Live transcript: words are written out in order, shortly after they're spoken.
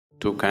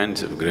Two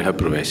kinds of Griha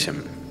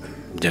Pravesham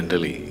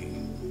generally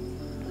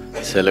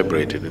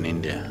celebrated in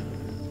India.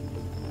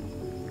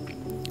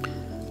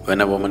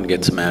 When a woman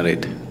gets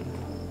married,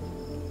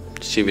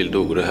 she will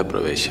do Griha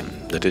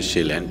Pravesham, that is,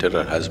 she'll enter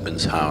her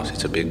husband's house,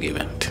 it's a big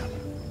event.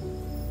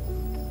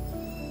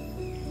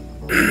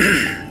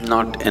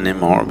 Not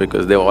anymore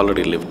because they've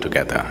already lived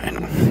together, you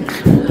know.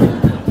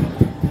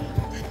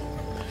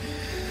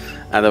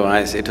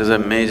 Otherwise, it was a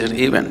major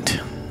event.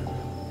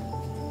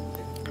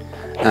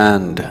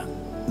 And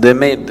they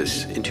made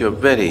this into a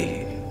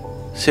very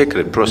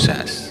sacred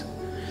process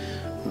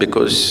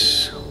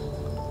because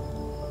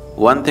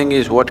one thing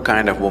is what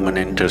kind of woman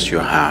enters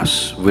your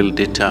house will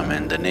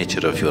determine the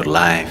nature of your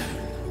life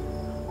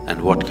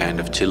and what kind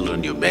of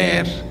children you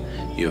bear,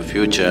 your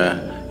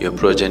future, your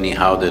progeny,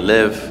 how they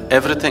live,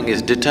 everything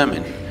is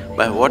determined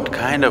by what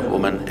kind of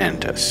woman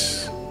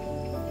enters.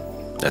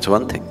 That's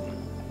one thing.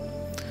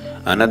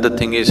 Another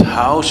thing is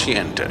how she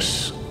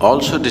enters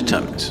also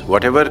determines,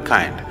 whatever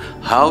kind,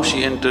 how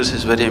she enters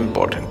is very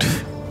important.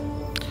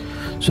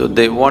 So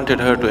they wanted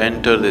her to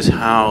enter this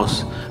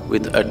house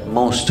with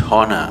utmost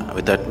honor,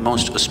 with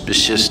utmost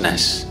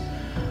auspiciousness,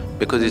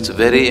 because it's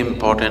very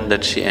important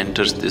that she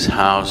enters this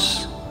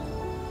house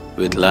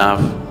with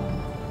love.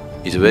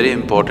 It's very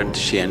important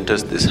she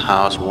enters this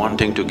house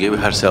wanting to give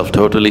herself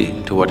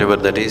totally to whatever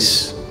that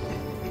is.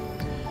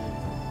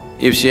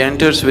 If she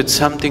enters with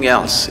something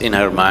else in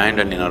her mind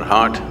and in her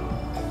heart,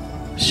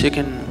 she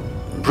can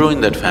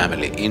ruin that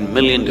family in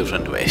million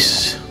different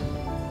ways.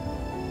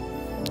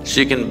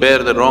 She can bear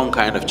the wrong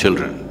kind of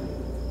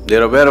children.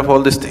 They're aware of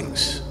all these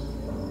things.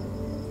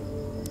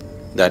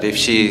 That if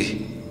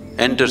she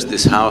enters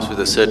this house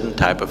with a certain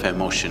type of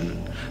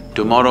emotion,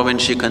 tomorrow when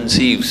she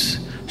conceives,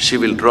 she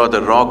will draw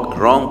the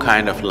wrong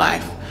kind of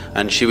life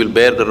and she will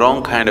bear the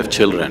wrong kind of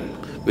children,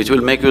 which will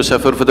make you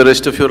suffer for the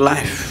rest of your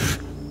life.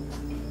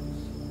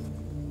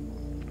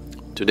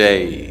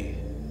 Today,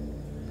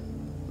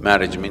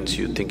 marriage means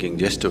you thinking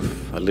just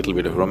of a little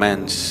bit of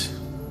romance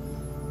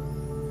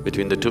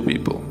between the two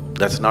people.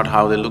 That's not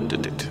how they looked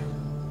at it.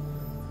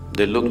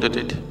 They looked at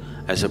it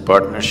as a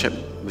partnership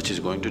which is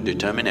going to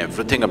determine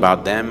everything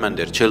about them and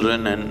their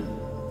children, and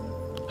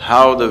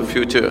how the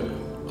future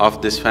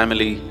of this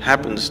family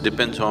happens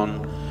depends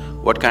on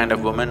what kind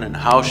of woman and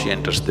how she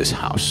enters this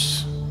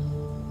house.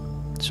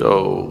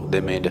 So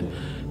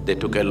they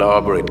took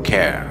elaborate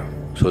care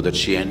so that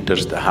she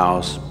enters the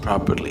house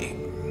properly.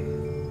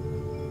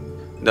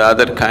 The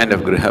other kind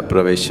of Griha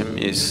Pravesham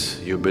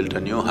is you built a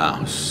new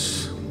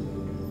house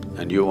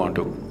and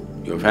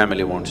your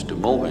family wants to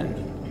move in.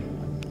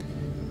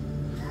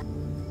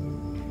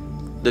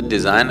 The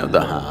design of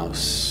the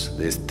house,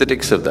 the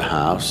aesthetics of the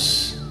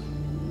house,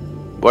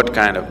 what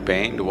kind of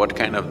paint, what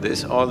kind of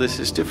this, all this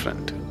is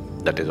different.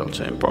 That is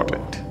also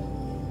important.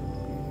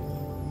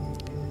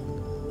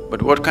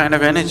 But what kind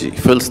of energy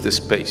fills this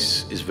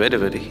space is very,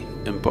 very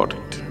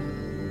important.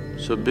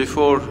 So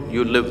before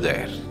you live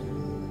there,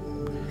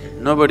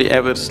 nobody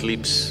ever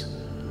sleeps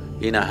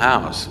in a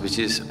house which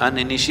is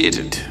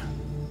uninitiated.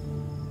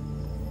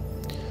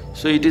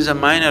 So it is a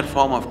minor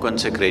form of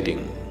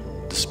consecrating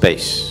the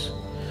space.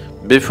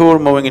 Before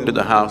moving into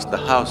the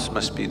house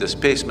must be… the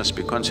space must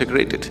be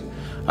consecrated,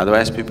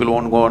 otherwise people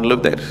won't go and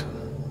live there.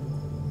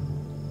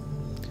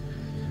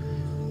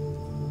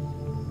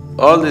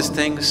 All these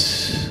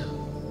things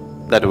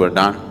that were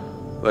done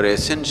were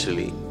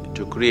essentially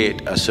to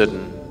create a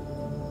certain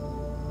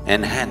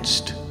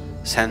enhanced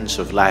sense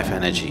of life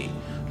energy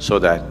so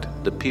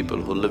that the people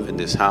who live in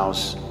this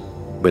house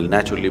will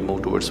naturally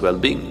move towards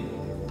well-being.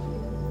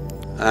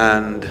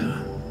 And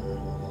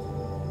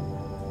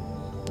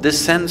this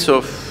sense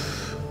of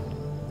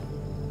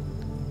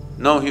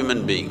no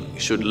human being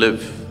should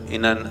live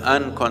in an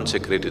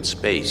unconsecrated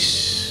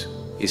space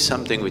is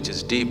something which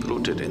is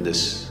deep-rooted in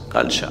this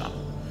culture,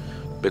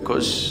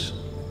 because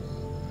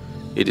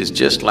it is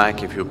just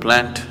like if you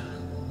plant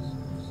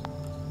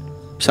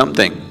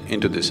something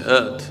into this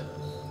earth,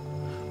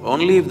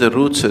 only if the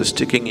roots are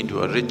sticking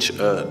into a rich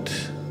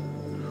earth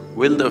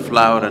will the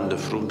flower and the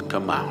fruit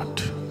come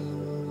out.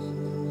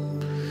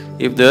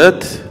 If the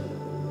earth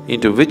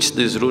into which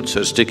these roots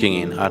are sticking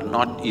in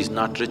is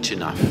not rich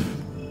enough,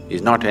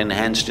 is not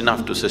enhanced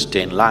enough to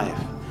sustain life,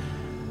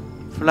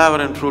 flower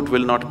and fruit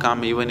will not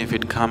come. Even if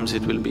it comes,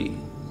 it will be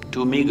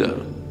too meager.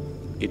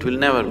 It will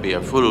never be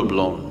a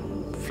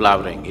full-blown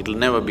flowering, it will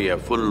never be a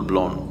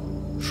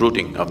full-blown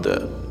fruiting of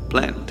the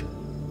plant.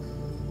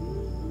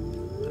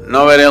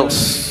 Nowhere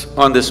else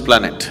on this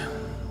planet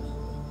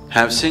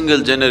have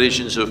single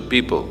generations of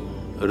people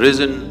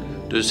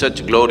risen to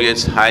such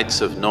glorious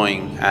heights of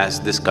knowing as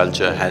this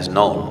culture has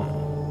known.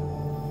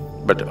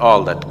 But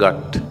all that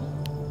got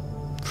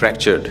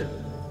fractured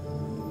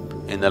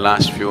in the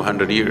last few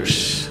hundred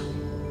years.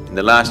 In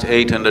the last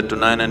 800 to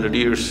 900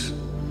 years,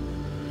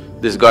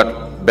 this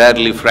got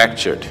badly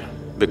fractured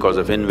because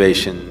of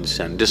invasions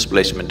and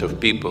displacement of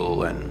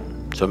people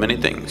and so many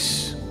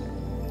things.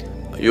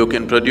 You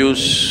can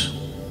produce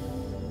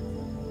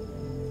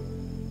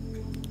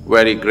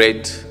very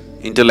great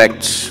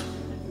intellects,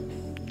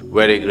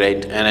 very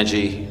great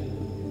energy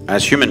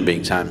as human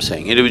beings I'm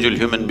saying, individual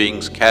human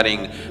beings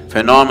carrying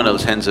phenomenal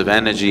sense of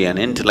energy and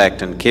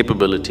intellect and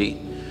capability,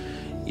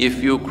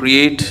 if you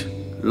create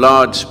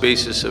large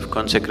spaces of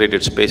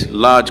consecrated space,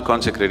 large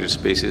consecrated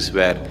spaces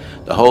where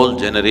the whole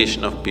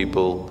generation of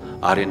people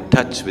are in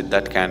touch with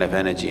that kind of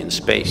energy and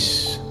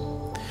space.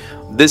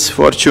 This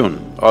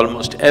fortune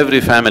almost every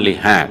family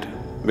had,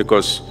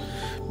 because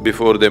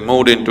before they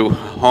moved into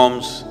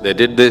homes, they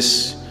did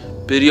this.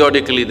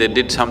 Periodically they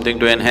did something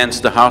to enhance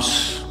the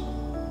house.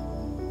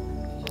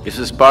 This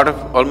is part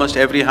of almost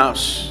every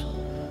house.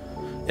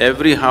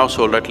 Every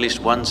household at least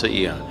once a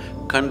year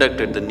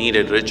conducted the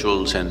needed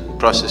rituals and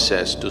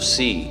processes to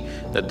see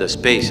that the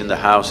space in the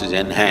house is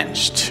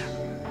enhanced.